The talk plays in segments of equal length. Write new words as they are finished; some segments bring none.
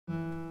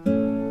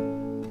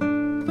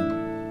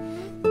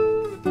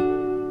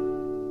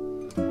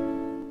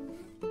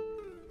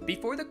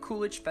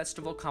Coolidge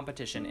Festival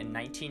competition in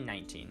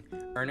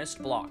 1919,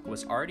 Ernest Bloch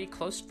was already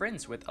close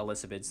friends with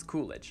Elizabeth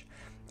Coolidge,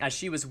 as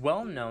she was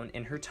well known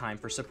in her time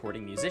for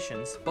supporting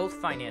musicians, both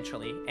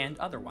financially and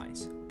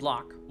otherwise.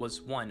 Bloch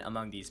was one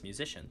among these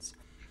musicians.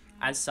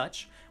 As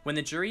such, when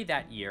the jury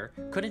that year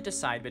couldn't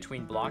decide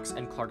between Bloch's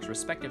and Clark's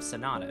respective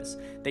sonatas,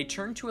 they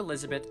turned to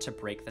Elizabeth to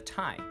break the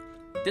tie.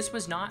 This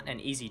was not an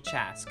easy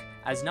task,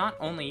 as not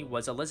only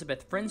was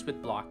Elizabeth friends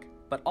with Bloch,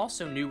 but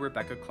also knew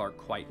Rebecca Clark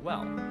quite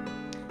well.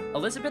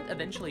 Elizabeth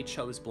eventually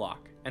chose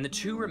Bloch, and the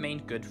two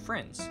remained good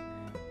friends.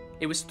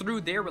 It was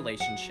through their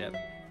relationship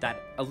that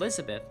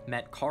Elizabeth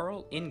met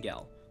Carl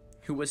Ingel,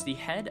 who was the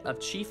head of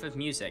Chief of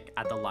Music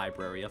at the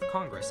Library of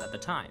Congress at the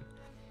time.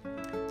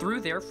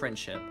 Through their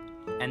friendship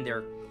and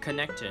their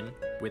connection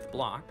with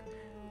Bloch,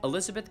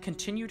 Elizabeth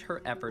continued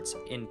her efforts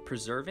in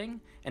preserving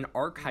and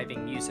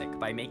archiving music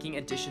by making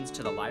additions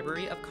to the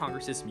Library of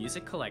Congress's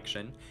music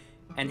collection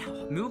and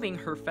moving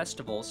her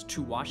festivals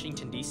to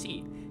Washington,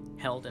 D.C.,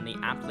 held in the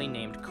aptly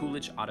named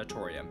Coolidge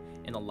Auditorium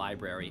in the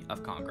Library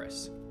of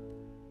Congress.